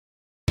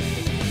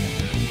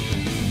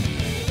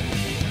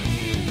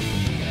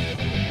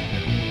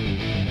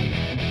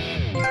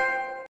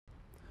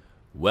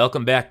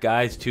Welcome back,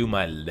 guys, to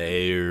my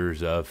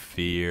Layers of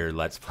Fear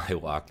Let's Play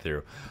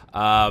walkthrough.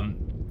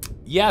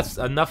 Yes,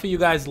 enough of you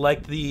guys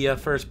liked the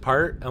first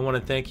part. I want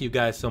to thank you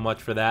guys so much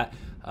for that.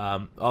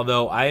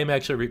 Although I am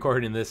actually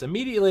recording this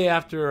immediately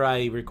after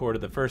I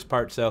recorded the first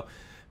part, so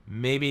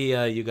maybe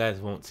you guys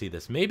won't see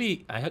this.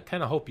 Maybe, I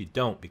kind of hope you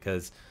don't,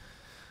 because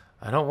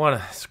I don't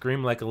want to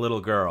scream like a little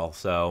girl.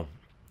 So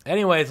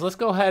anyways, let's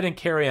go ahead and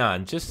carry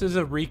on. Just as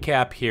a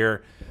recap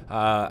here,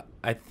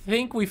 I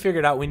think we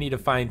figured out we need to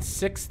find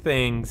 6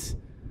 things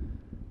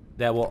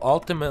that will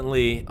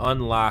ultimately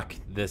unlock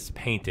this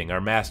painting, our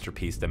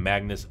masterpiece, the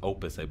Magnum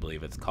Opus, I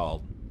believe it's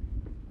called,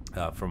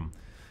 from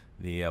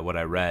the what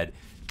I read.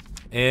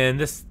 And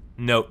this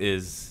note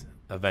is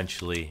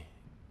eventually,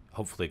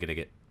 hopefully, going to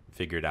get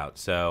figured out.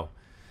 So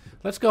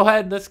let's go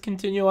ahead, let's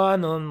continue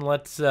on, and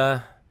let's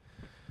try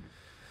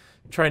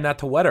not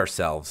to wet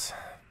ourselves.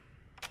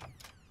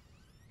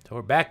 So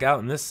we're back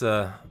out in this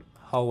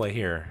hallway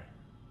here.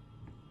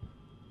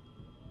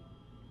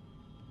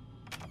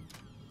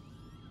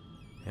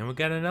 And we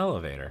got an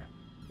elevator.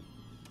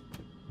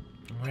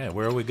 Alright,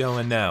 where are we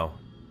going now?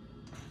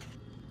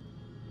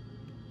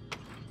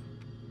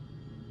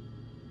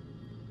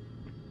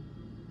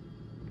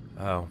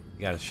 Oh,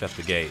 you gotta shut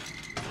the gate.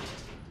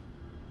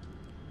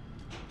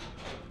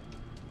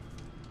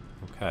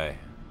 Okay.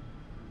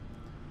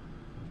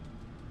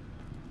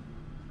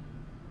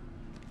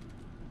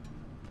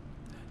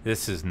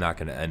 This is not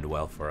gonna end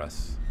well for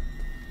us.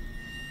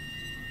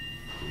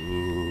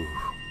 Ooh.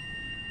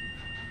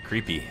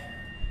 Creepy.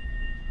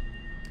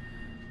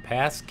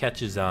 Past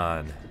catches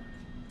on.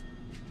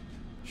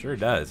 Sure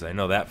does. I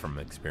know that from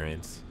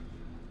experience.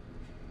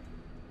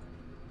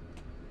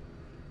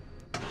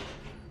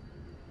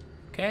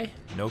 Okay.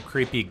 No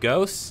creepy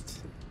ghost.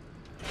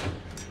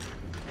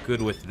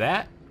 Good with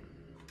that.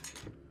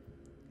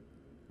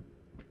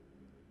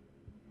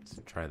 Let's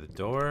try the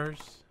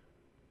doors.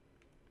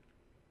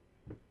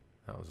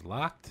 That was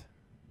locked.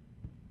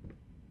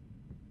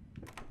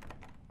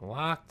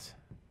 Locked.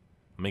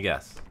 Let me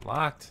guess.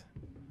 Locked.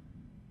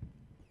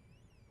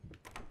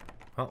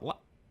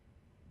 Well,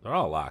 they're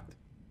all locked.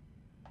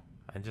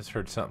 I just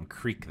heard something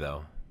creak,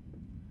 though.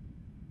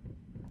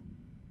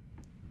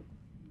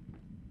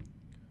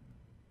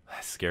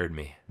 That scared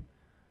me.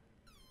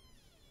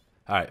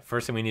 Alright,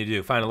 first thing we need to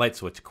do, find a light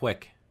switch,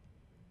 quick.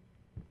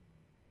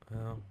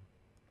 Well,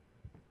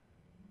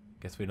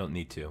 guess we don't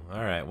need to.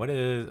 Alright, what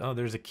is... Oh,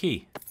 there's a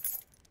key.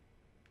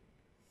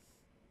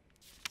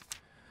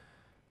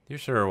 Dear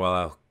sir,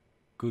 well,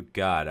 good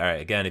God.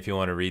 Alright, again, if you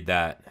want to read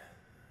that.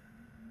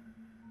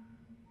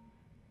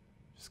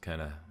 Just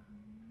kind of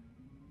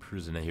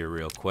cruising it here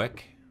real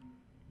quick.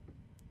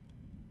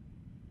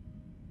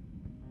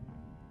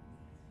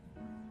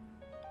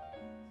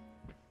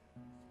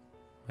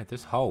 Wait,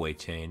 this hallway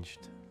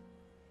changed.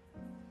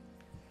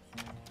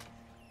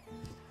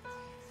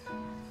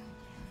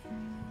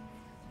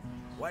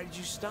 Why did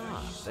you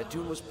stop? That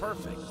tune was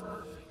perfect.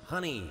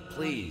 Honey,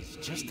 please,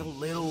 just a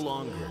little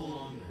longer.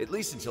 At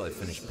least until I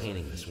finish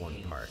painting this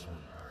one part.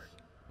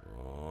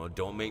 Oh,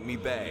 don't make me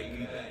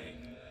beg.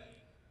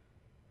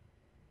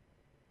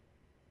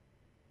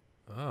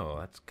 Oh,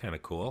 that's kind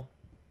of cool.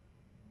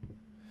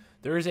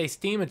 There is a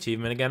Steam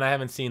achievement. Again, I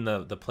haven't seen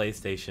the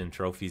PlayStation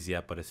trophies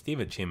yet, but a Steam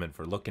achievement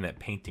for looking at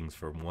paintings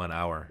for 1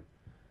 hour.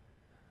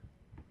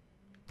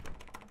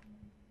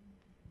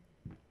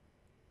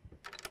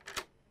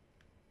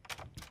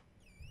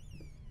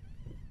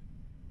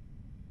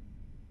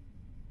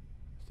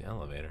 It's the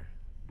elevator.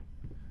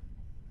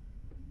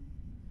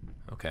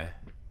 Okay.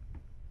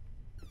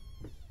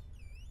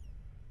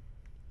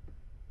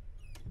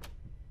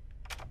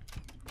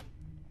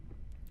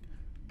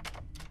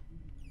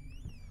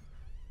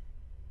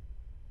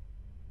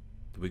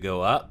 Do we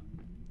go up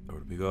or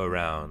do we go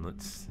around?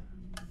 Let's...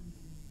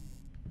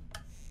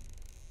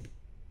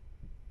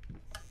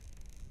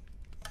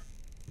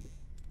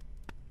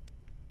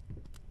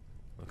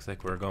 Looks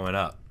like we're going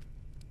up.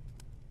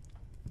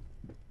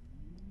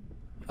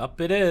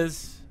 Up it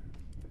is.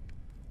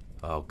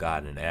 Oh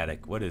God, an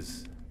attic.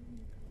 What's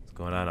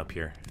going on up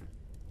here?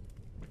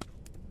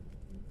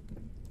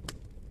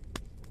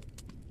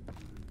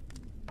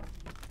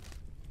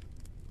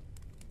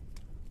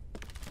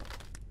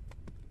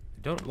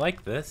 I don't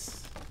like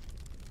this.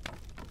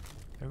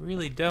 I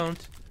really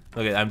don't.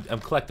 Okay, I'm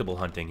collectible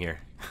hunting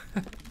here.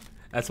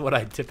 That's what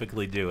I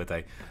typically do.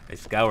 I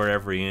scour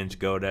every inch,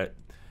 go to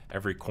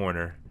every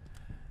corner.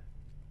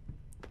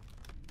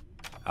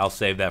 I'll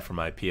save that for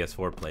my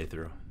PS4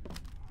 playthrough.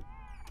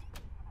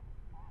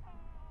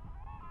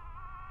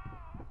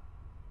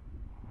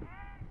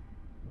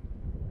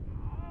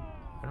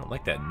 I don't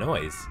like that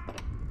noise.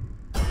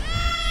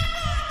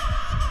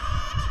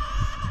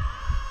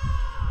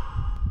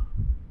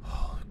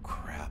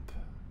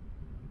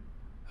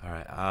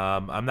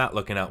 I'm not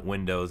looking out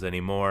windows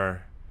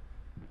anymore.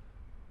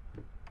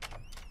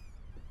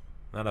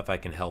 Not if I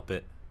can help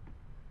it.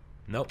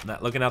 Nope,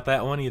 not looking out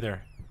that one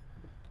either.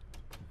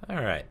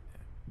 Alright.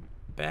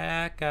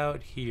 Back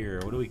out here.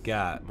 What do we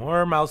got?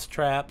 More mouse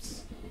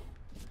traps.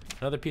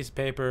 Another piece of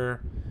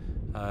paper.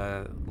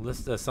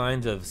 List of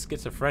signs of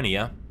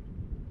schizophrenia.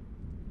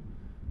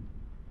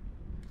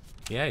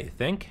 Yeah, you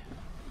think?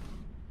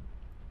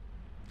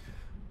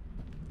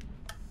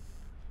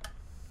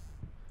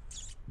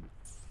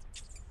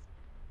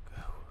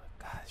 Oh,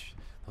 gosh.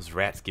 Those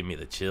rats give me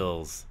the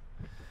chills.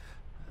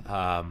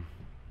 That's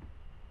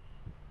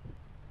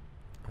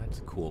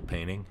a cool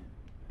painting.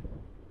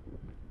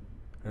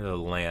 There's a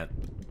lamp.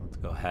 Let's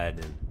go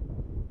ahead and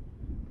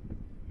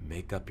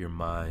make up your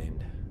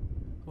mind.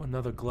 Oh,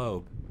 another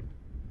globe.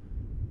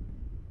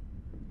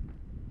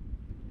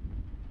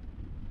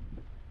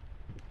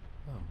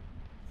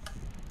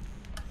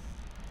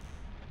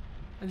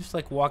 I just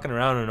like walking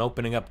around and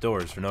opening up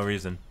doors for no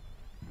reason.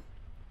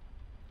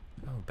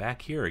 Oh,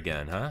 back here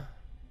again, huh?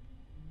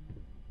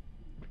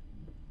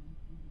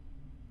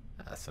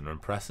 That's an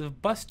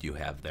impressive bust you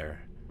have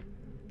there.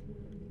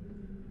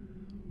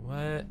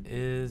 What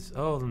is...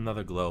 Oh,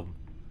 another globe.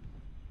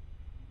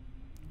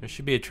 There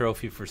should be a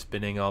trophy for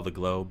spinning all the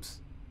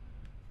globes.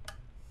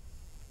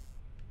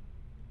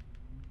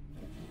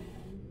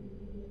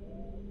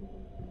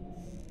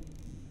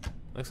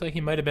 Looks like he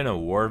might have been a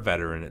war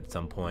veteran at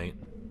some point.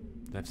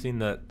 I've seen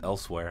that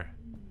elsewhere.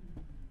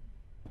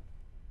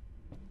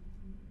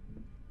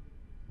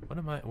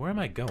 Where am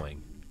I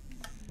going?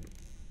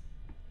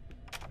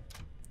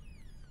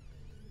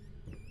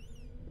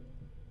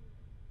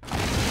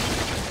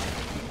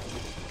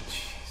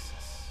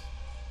 Jesus.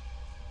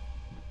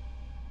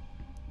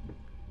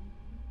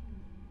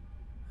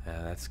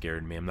 Yeah, that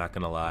scared me, I'm not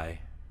gonna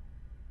lie.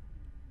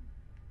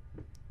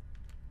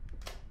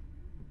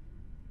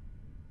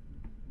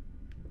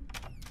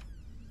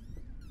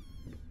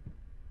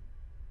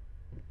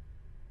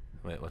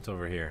 Wait, what's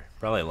over here?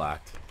 Probably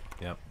locked.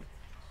 Yep.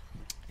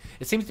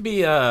 It seems to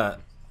be a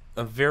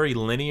very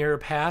linear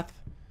path.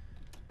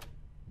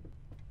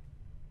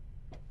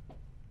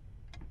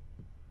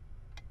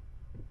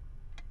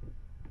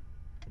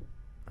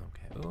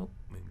 Okay. Oh,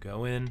 we can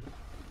go in.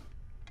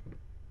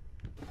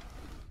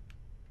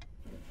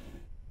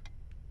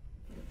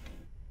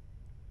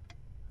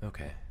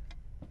 Okay.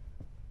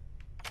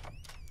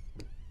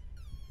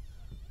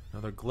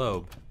 Another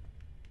globe.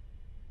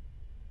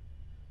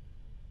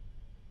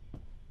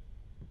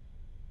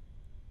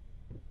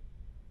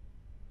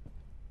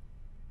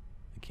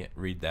 Can't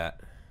read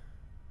that.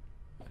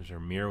 Is there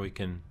a mirror we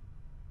can...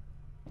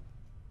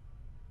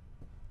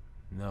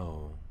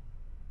 No.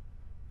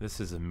 This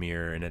is a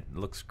mirror and it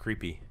looks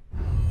creepy.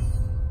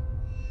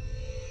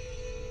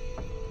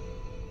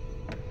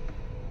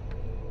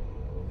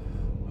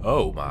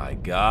 Oh my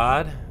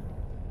god.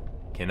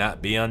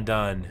 Cannot be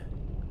undone.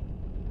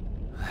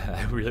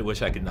 I really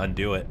wish I could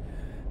undo it.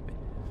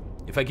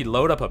 If I could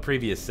load up a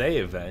previous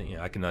save, you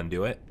know, I can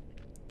undo it.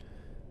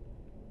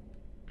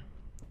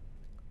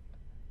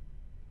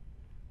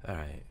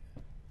 Alright.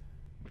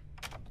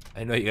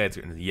 I know you guys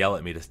are going to yell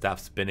at me to stop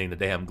spinning the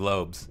damn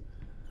globes.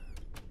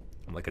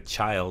 I'm like a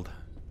child.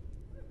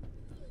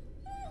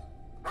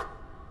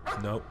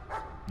 Nope.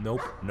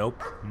 Nope.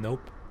 Nope.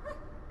 Nope.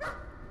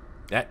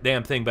 That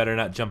damn thing better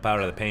not jump out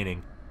of the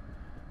painting.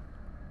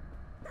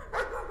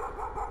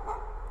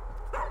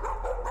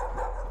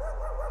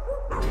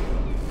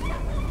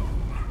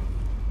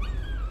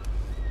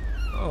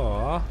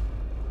 Aww.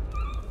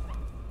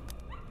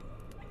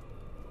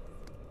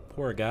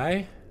 Poor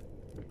guy.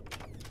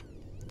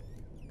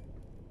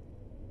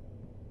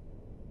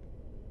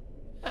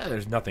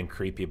 There's nothing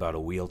creepy about a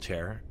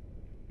wheelchair.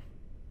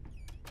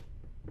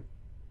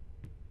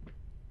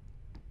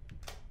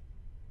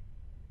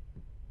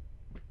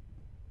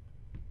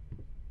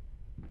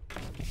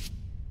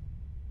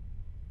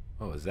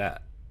 What was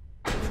that?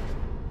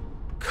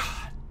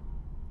 God.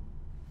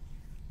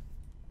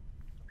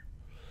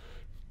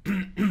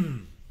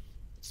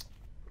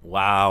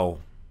 Wow.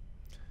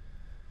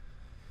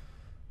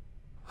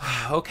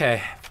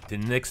 Okay,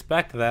 didn't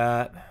expect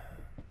that.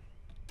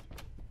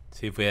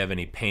 See if we have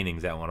any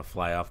paintings that want to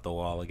fly off the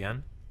wall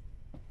again.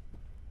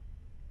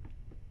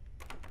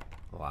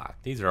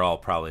 Locked. These are all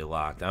probably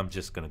locked. I'm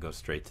just gonna go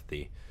straight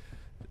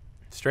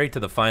to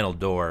the final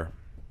door.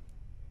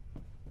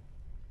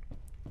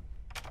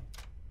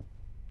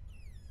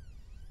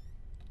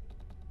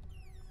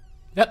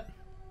 Yep,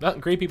 nothing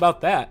creepy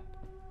about that.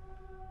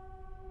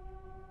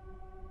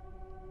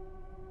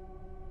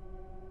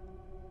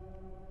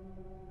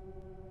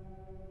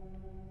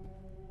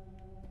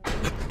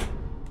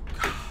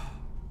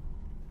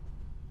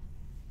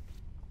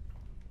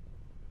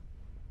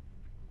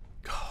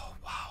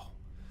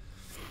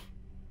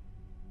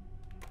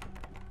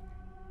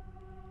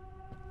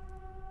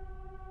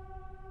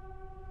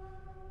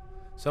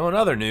 So in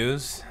other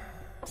news,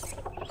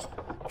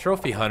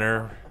 trophy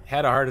hunter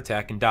had a heart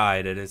attack and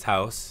died at his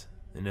house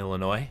in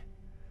Illinois.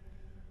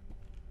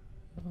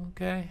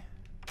 Okay.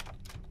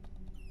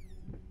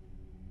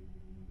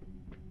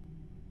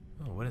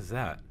 Oh, what is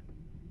that?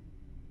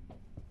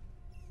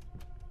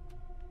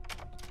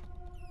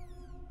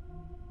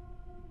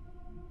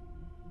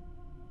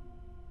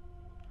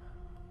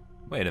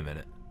 Wait a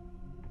minute.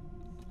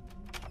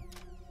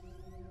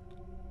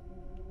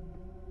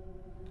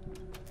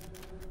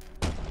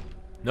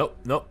 Nope,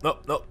 nope,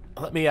 nope, nope.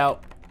 Let me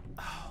out.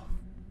 Oh.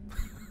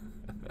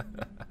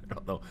 I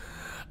don't know.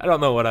 I don't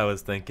know what I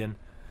was thinking.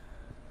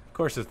 Of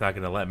course it's not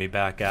going to let me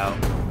back out.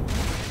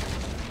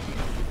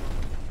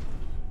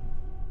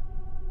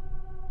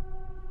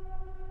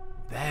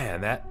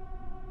 Man, that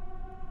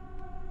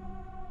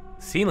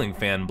ceiling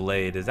fan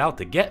blade is out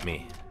to get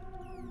me.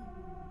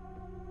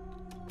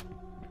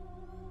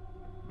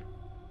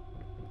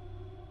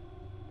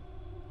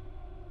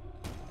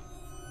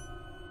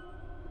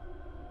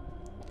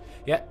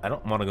 Yeah, I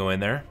don't want to go in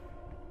there.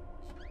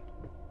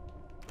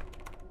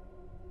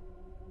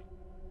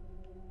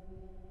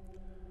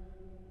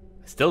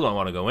 I still don't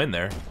want to go in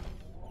there.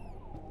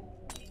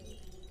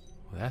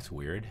 Well, that's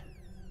weird.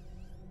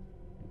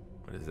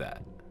 What is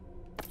that?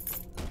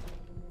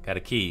 Got a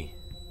key.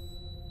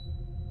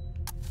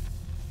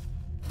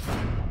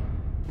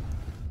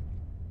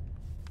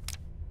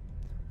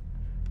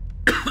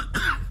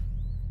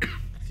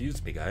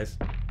 Excuse me, guys.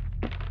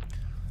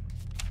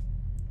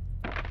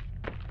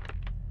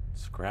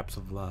 Scraps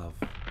of love.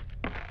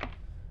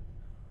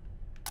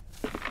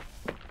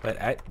 But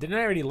didn't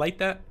I already light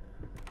that?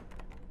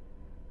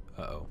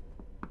 Uh-oh.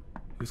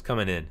 Who's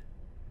coming in?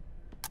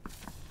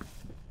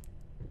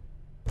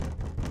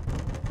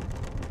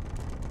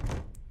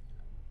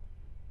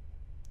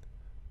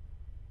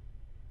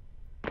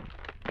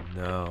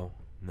 No,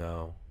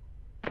 no.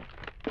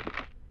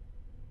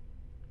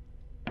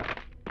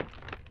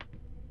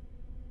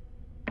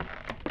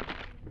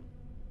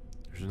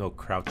 There's no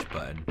crouch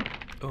button.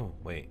 Oh,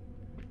 wait.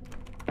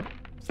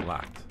 It's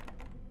locked.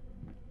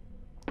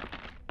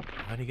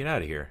 How do you get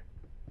out of here?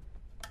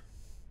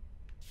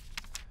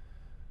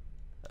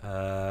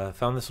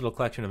 Found this little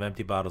collection of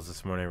empty bottles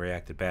this morning.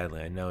 Reacted badly.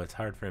 I know it's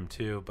hard for him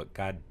too, but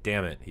god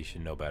damn it, he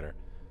should know better.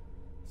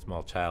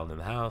 Small child in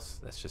the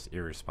house. That's just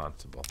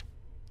irresponsible.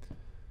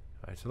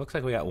 Alright, so it looks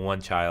like we got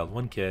one child,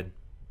 one kid.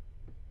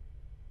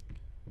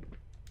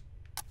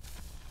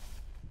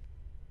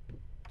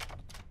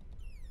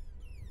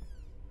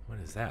 What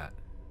is that?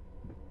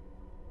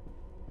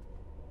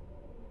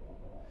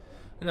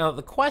 Now,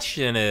 the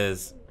question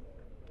is,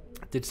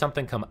 did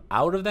something come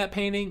out of that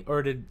painting,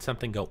 or did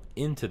something go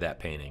into that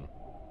painting?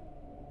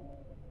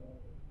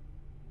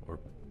 Or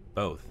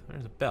both.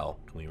 There's a bell.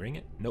 Can we ring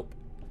it? Nope.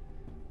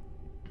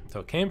 So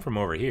it came from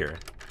over here.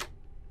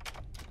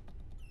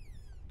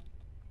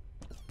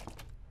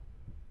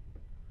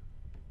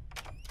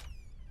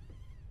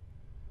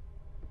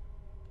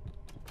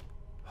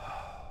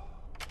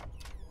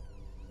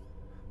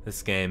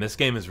 This game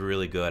is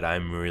really good.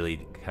 I'm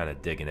really kind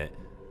of digging it.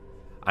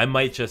 I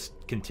might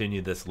just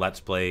continue this Let's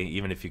Play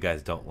even if you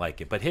guys don't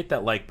like it. But hit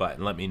that like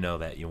button. Let me know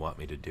that you want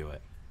me to do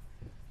it.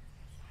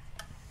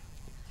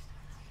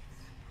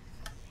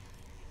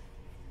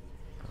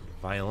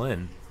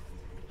 Violin.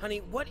 Honey,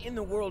 what in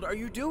the world are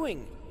you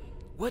doing?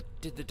 What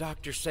did the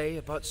doctor say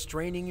about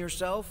straining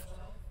yourself?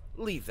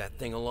 Leave that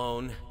thing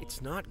alone.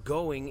 It's not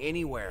going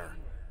anywhere.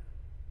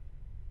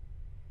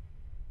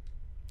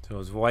 So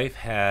his wife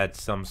had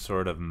some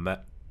sort of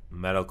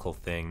medical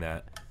thing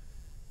that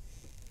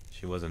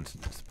she wasn't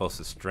supposed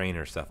to strain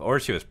herself. Or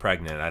she was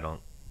pregnant. I don't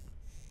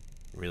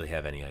really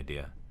have any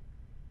idea.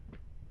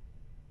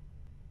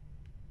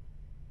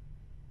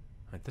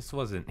 Like, this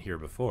wasn't here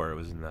before. It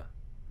was in the...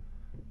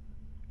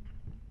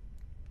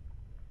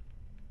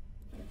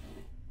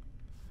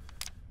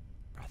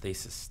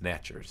 Prosthesis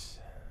snatchers.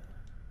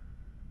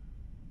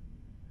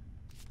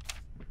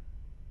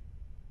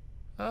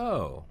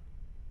 Oh.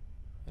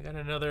 I got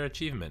another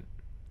achievement.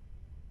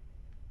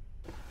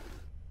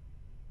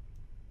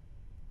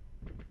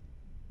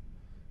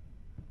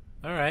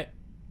 Alright.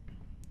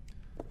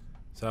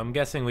 So I'm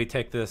guessing we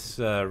take this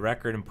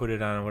record and put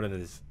it on, what are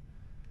these?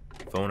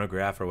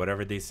 Phonograph or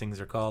whatever these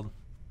things are called.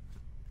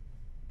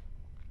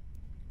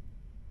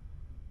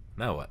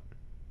 Now what?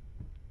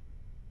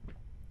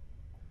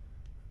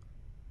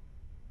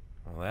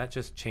 Well, that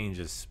just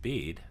changes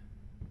speed.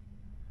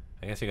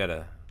 I guess you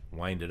gotta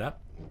wind it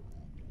up.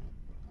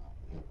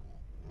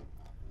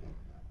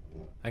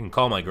 I can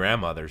call my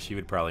grandmother. She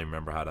would probably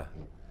remember how to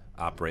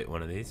operate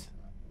one of these.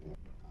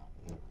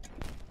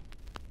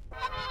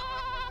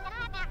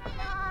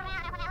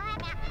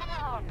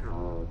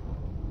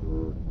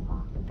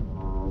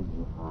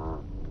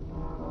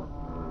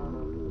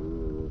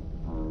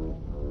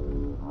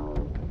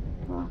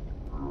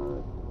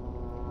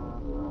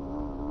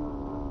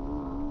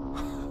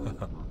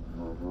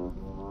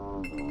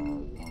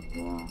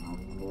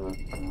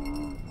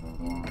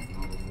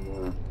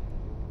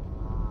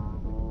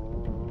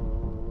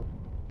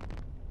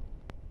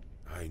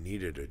 I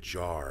needed a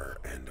jar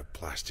and a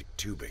plastic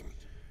tubing.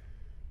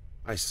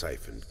 I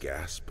siphoned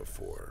gas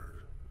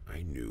before.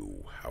 I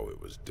knew how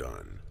it was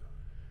done.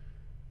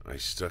 I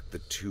stuck the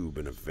tube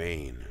in a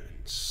vein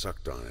and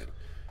sucked on it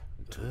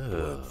until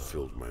blood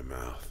filled my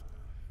mouth.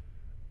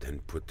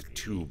 Then put the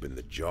tube in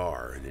the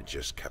jar and it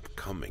just kept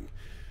coming.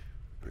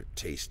 A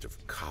taste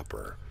of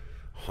copper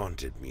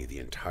haunted me the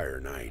entire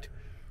night.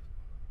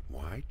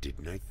 Why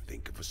didn't I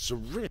think of a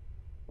syringe?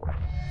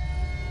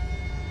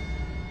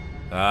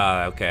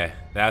 Ah, okay.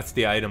 That's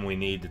the item we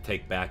need to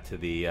take back to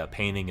the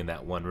painting in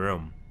that one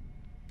room.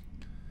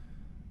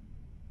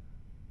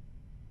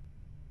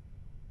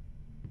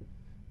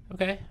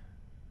 Okay.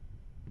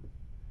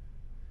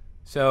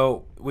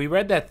 So, we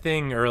read that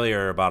thing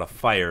earlier about a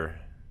fire.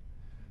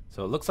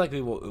 So it looks like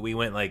we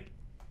went like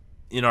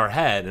in our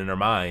head, in our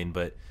mind,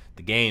 but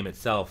the game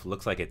itself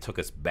looks like it took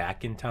us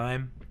back in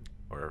time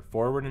or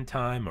forward in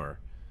time, or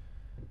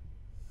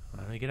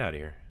how do I get out of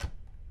here?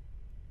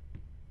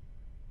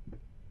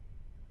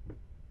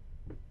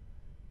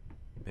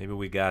 Maybe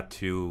we got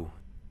to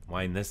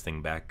wind this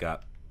thing back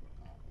up.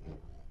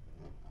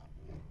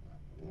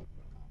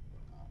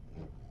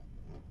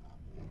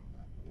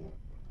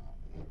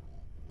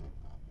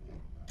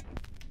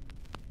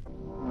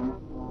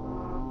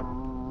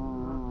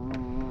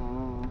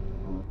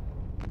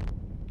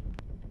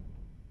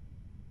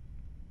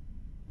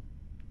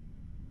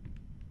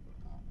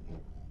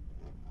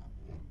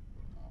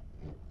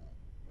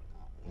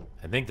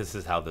 I think this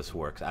is how this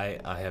works. I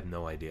have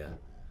no idea.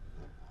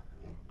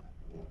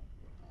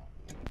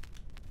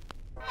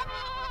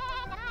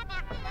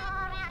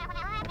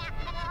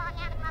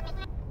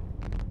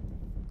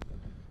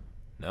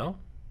 No?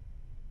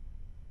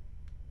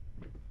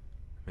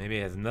 Maybe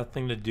it has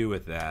nothing to do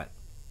with that.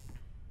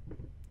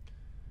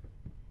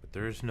 But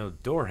there's no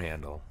door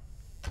handle.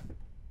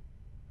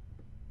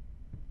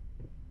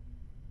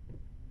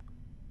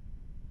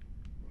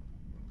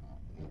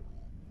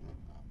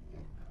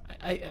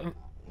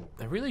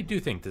 I really do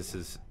think this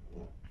is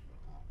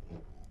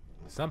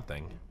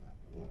something.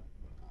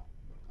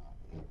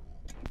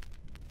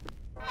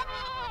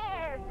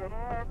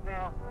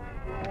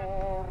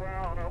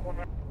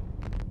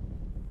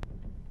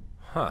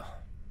 Huh.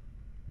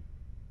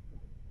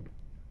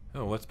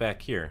 Oh, what's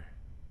back here?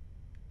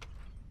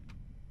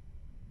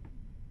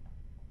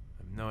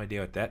 I have no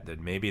idea what that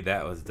did. Maybe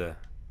that was the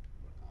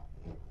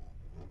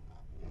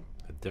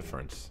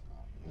difference.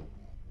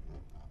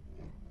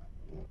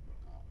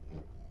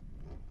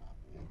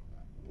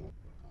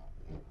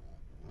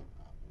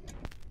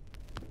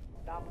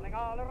 Dumpling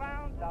all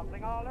around,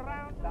 dumpling all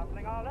around,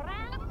 dumpling all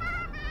around.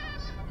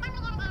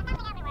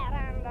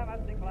 And I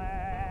must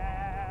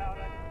declare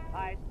that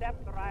I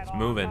stepped right It's on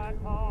moving. my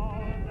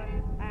toes,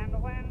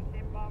 and when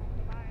she bumped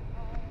my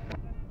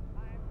nose,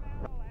 I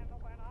fell, and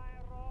when I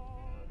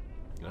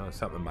rose, Oh,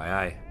 something in my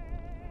eye.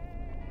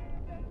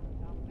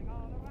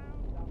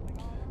 dumpling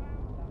all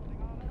around, dumpling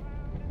all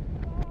around,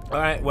 dumpling all around. All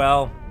right,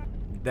 well,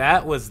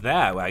 that was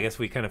that. I guess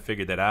we kind of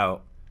figured that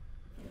out.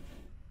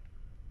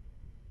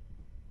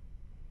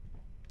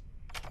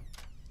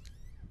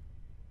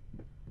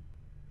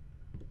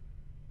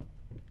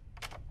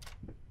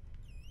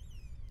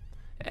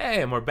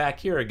 Hey, and we're back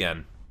here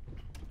again.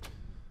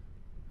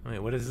 Wait,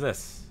 what is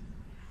this?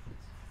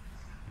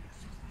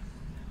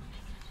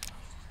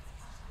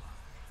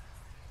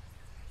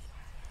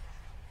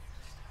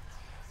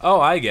 Oh,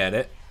 I get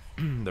it.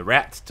 The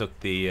rats took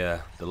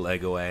the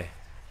leg away.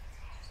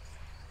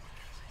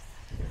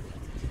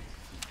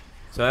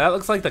 So that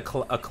looks like a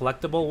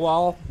collectible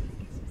wall.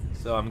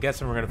 So I'm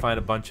guessing we're gonna find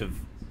a bunch of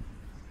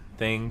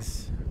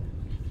things.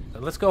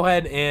 Let's go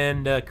ahead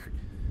and see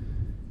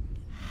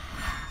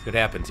what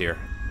happens here.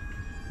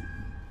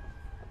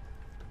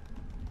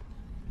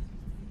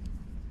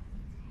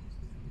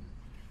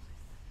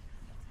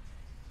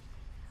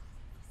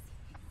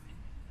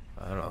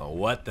 I don't know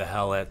what the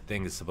hell that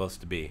thing is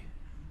supposed to be.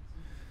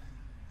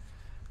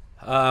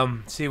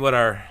 See what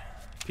our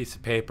piece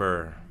of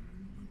paper.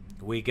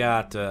 We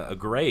got a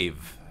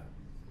grave.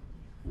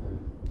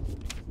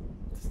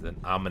 This is an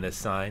ominous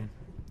sign.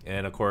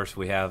 And of course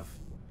we have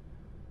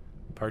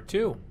part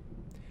 2.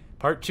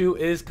 Part 2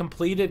 is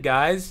completed,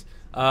 guys.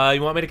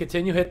 You want me to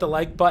continue? Hit the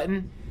like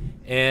button.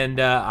 And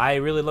I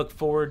really look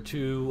forward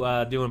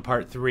to doing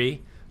part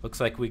 3. Looks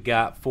like we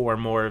got 4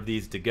 more of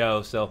these to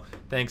go. So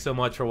thanks so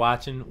much for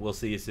watching. We'll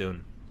see you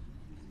soon.